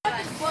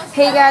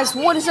Hey guys,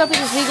 what is up? It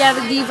is me,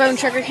 Gavin the Bone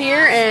Trucker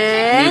here,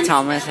 and me,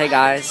 Thomas. Hey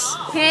guys.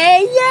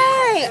 Hey,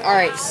 yay!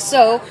 Alright,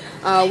 so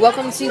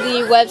welcome to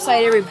the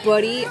website,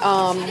 everybody.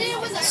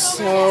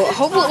 So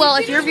hopefully, well,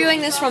 if you're viewing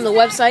this from the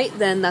website,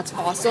 then that's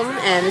awesome.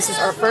 And this is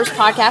our first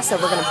podcast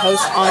that we're going to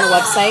post on the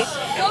website.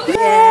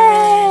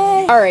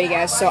 Yay! Alrighty,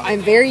 guys. So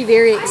I'm very,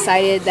 very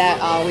excited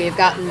that we have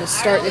gotten to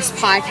start this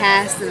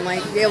podcast and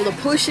like be able to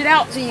push it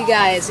out to you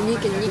guys, and you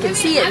can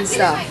see it and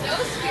stuff.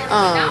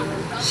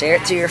 Share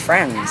it to your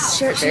friends.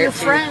 Share it to your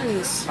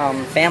friends.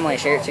 Family.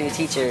 Share it to your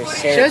teachers.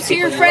 Share it to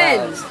your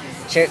friends.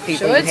 Share it to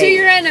people Show it to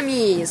your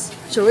enemies.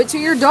 Show it to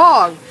your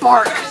dog.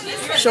 Bark.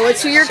 Show it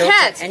to your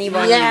cat.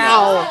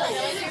 Meow.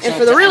 And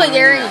for the really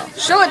daring,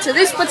 show it to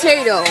this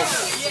potato.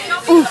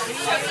 Oof.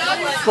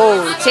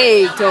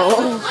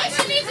 Potato.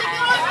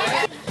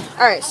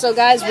 Alright, so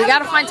guys, we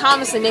gotta find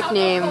Thomas a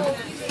nickname.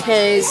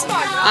 Because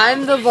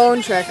I'm the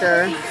Bone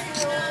Trucker.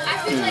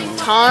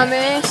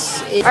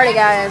 Thomas. Alrighty,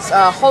 guys.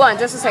 Hold on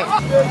just a second.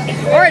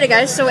 Alrighty,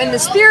 guys. So in the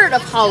spirit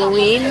of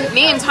Halloween,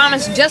 me and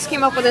Thomas just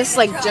came up with this,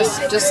 like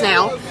just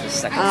now.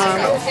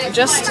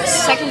 Just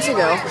seconds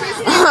ago.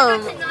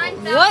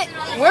 What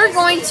we're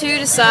going to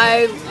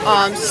decide.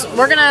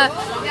 We're gonna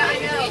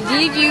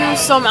give you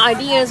some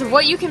ideas of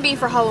what you can be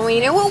for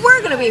Halloween and what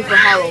we're gonna be for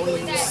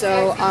Halloween.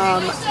 So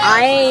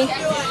I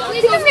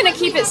think I'm gonna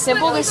keep it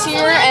simple this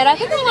year, and I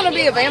think I'm gonna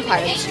be a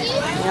vampire this year.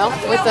 You know,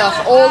 with the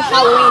old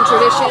Halloween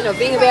tradition of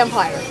being a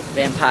vampire.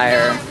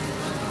 Vampire.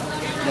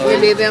 You gonna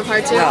be a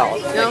vampire too? No?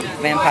 Like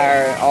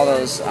vampire, all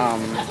those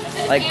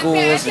like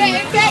ghouls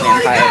and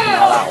vampires and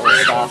all that old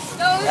stuff.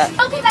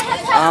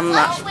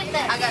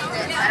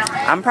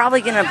 I'm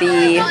probably gonna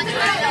be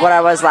what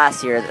I was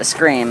last year, the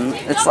Scream.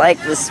 It's like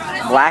this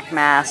black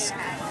mask,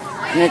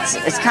 and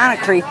it's kind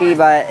of creepy,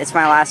 but it's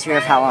my last year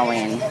of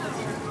Halloween.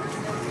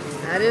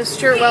 That is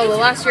true. Well, the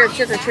last year of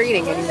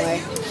trick-or-treating,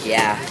 anyway.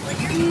 Yeah.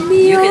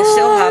 You can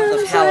still have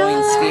the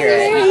Halloween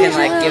spirit. You can,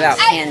 like, give out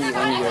candy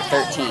when you were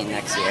 13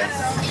 next year.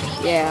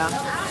 Yeah.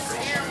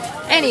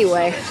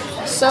 Anyway,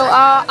 so,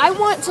 I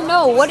want to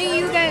know, what are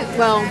you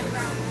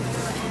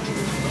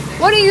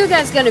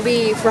guys gonna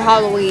be for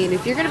Halloween?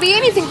 If you're gonna be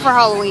anything for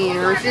Halloween,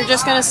 or if you're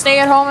just gonna stay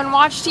at home and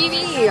watch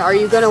TV, are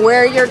you gonna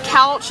wear your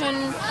couch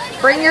and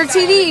bring your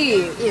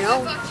TV? You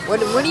know,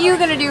 what are you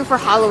gonna do for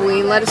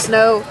Halloween? Let us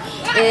know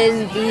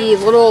in the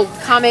little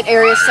comment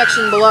area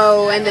section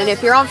below, and then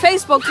if you're on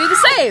Facebook, do the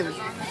same.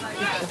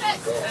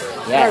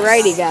 Yes.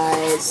 Alrighty,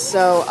 guys.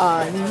 So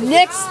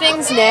next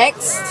things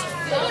next.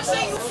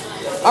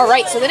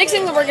 Alright, so the next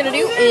thing that we're gonna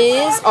do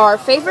is our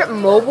favorite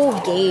mobile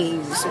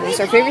games. So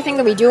it's our favorite thing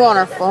that we do on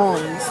our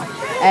phones.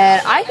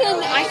 And I can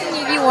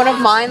give you one of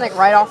mine, like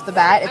right off the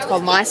bat. It's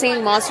called My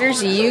Singing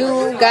Monsters.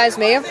 You guys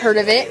may have heard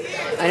of it.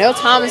 I know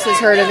Thomas has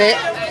heard of it.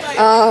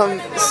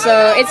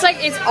 So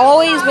it's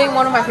always been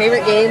one of my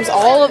favorite games.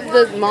 All of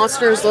the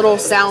monsters' little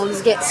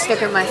sounds get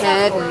stuck in my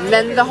head, and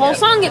then the whole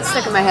song gets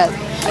stuck in my head.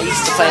 I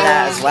used to play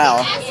that as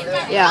well.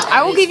 Yeah,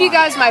 I will give you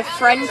guys my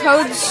friend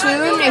code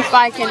soon if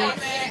I can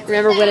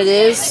remember what it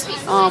is.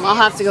 I'll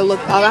have to go look.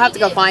 I'll have to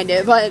go find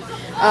it. But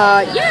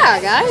yeah,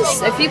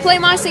 guys, if you play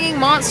My Singing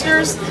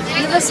Monsters,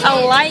 give us a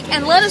like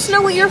and let us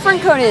know what your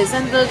friend code is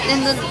in the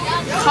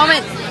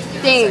comment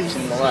thing,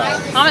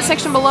 comment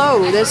section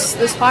below this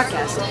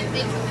podcast.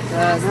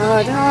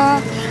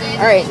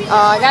 Alright,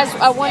 guys,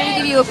 I wanted to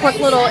give you a quick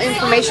little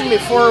information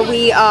before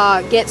we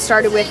get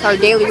started with our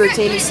daily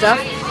routine and stuff.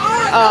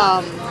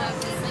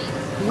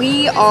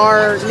 We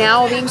are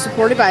now being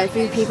supported by a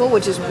few people,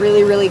 which is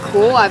really, really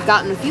cool. I've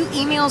gotten a few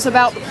emails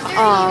about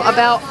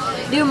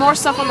doing more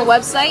stuff on the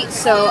website,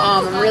 so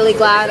I'm really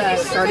glad I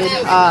started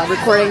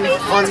recording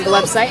on the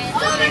website.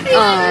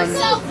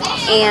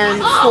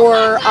 And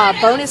for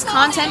bonus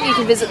content, you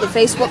can visit the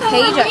Facebook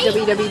page at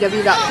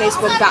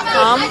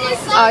www.facebook.com.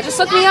 Just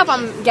look me up.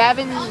 I'm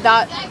Gavin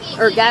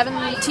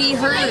T.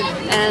 Hurd,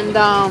 and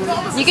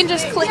you can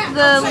just click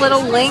the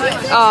little link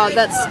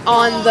that's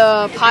on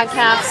the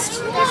podcast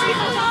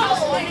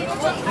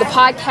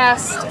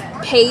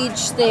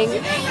page thing.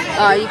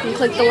 You can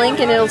click the link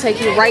and it'll take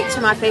you right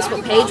to my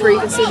Facebook page where you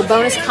can see the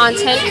bonus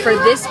content for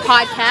this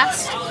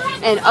podcast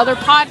and other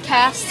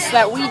podcasts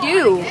that we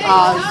do.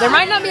 There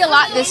might not be a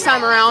lot this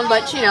time around,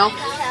 but you know,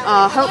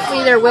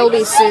 hopefully there will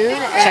be soon.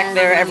 Check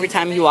there every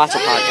time you watch a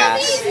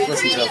podcast.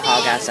 Listen to a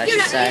podcast, I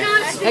should say.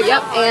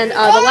 Yep, and the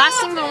last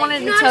thing that I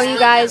wanted to tell you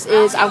guys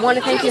is I want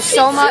to thank you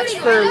so much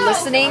for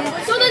listening.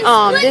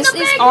 This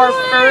is our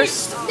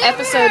first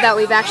episode that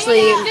we've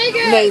actually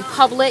made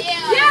public,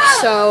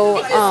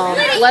 so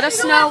let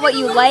us know what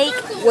you like,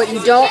 what you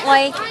don't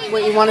like,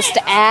 what you want us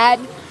to add.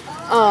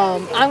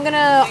 I'm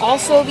gonna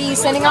also be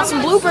sending out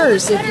some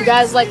bloopers if you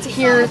guys like to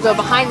hear the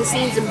behind the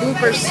scenes and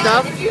blooper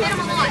stuff,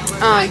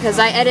 because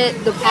I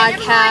edit the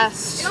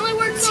podcast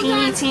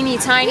teeny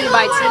tiny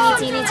by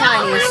teeny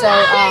tiny.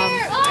 So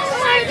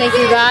thank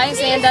you guys,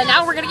 and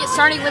now we're gonna get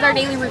started with our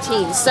daily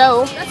routine.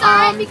 So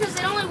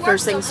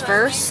first things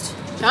first,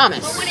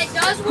 Thomas,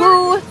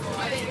 who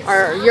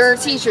are your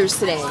teachers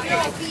today?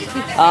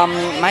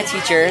 My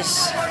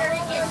teachers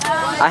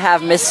I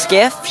have Miss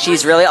Skiff.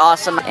 She's really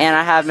awesome. And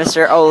I have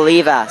Mr.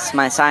 Olivas,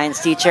 my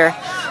science teacher.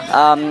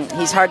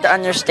 He's hard to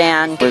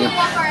understand,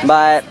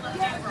 but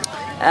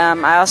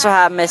I also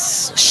have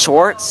Miss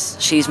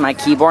Schwartz. She's my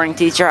keyboarding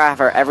teacher. I have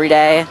her every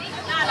day.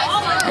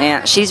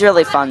 And she's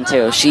really fun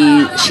too.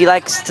 She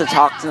likes to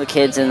talk to the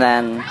kids and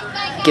then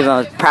give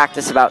them a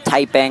practice about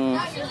typing.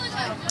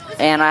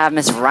 And I have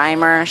Miss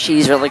Reimer.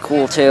 She's really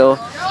cool too.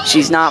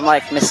 She's not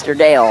like Mr.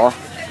 Dale.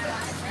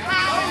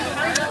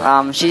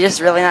 She's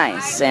just really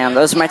nice. And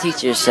those are my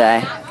teachers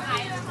today.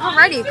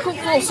 Alrighty, cool.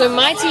 So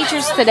my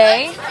teachers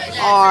today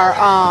are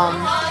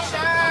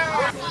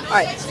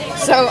alright.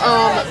 So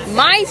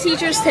my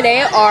teachers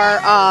today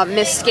are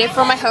Miss Skip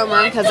for my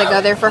homeroom, because I go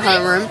there for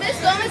homeroom.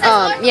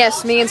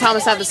 Yes, me and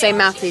Thomas have the same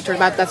math teacher.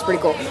 That's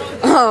pretty cool.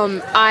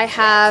 I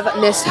have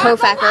Miss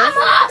Hofacker.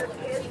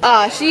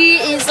 She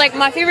is like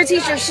my favorite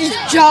teacher. She's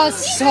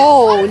just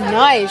so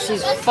nice.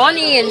 She's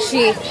funny, and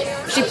she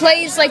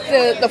plays like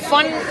the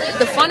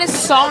funnest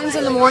songs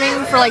in the morning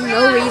for like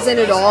no reason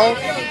at all.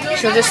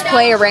 She'll just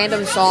play a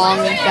random song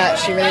that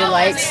she really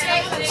likes.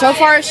 So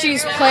far,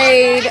 she's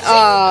played.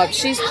 Of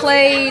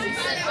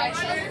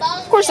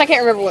course, I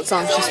can't remember what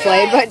song she's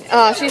played, but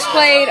she's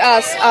played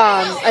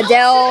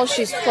Adele.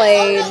 She's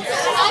played.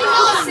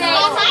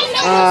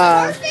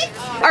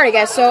 Alright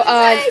guys, so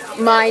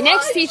my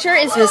next teacher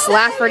is Miss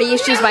Lafferty.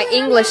 She's my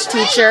English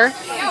teacher,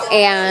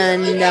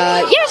 and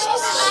yeah, she's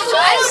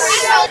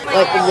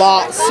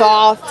like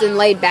soft and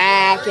laid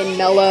back and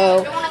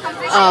mellow.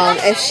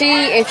 If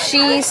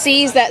she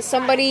sees that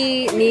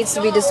somebody needs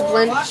to be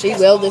disciplined, she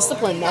will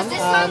discipline them.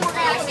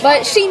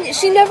 But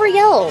she never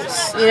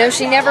yells. You know,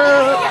 she never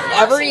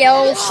ever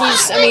yells.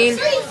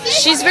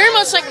 She's very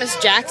much like Miss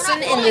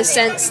Jackson in the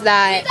sense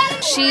that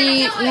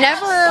she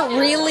never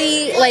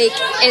really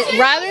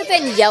rather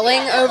than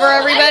yelling over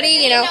everybody,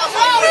 you know,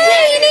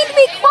 you need to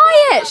be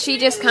quiet. She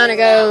just kind of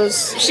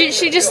goes.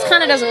 She just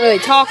kind of doesn't really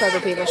talk over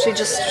people. She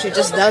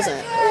just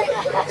doesn't.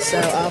 So,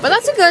 but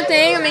that's a good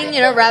thing. I mean,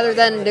 you know, rather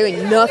than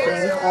doing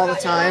nothing all the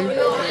time.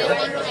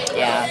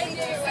 Yeah.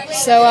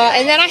 So,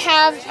 and then I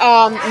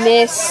have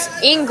Miss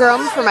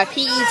Ingram for my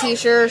PE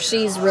teacher.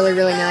 She's really,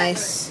 really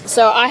nice.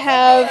 So I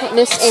have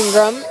Miss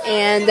Ingram,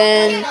 and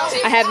then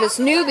I have Miss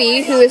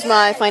Newby, who is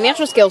my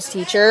financial skills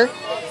teacher.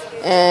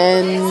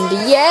 And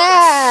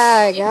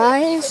yeah,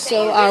 guys,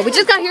 so we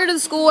just got here to the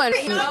school, and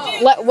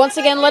once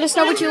again, let us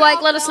know what you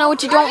like, let us know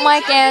what you don't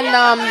like, and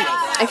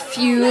if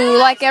you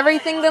like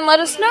everything, then let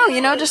us know,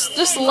 you know,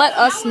 just let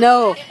us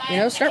know, you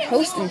know, start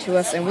posting to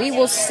us, and we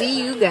will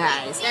see you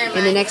guys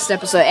in the next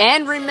episode.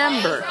 And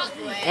remember,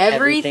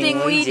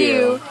 everything we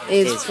do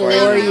is for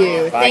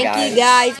you. Thank you, guys.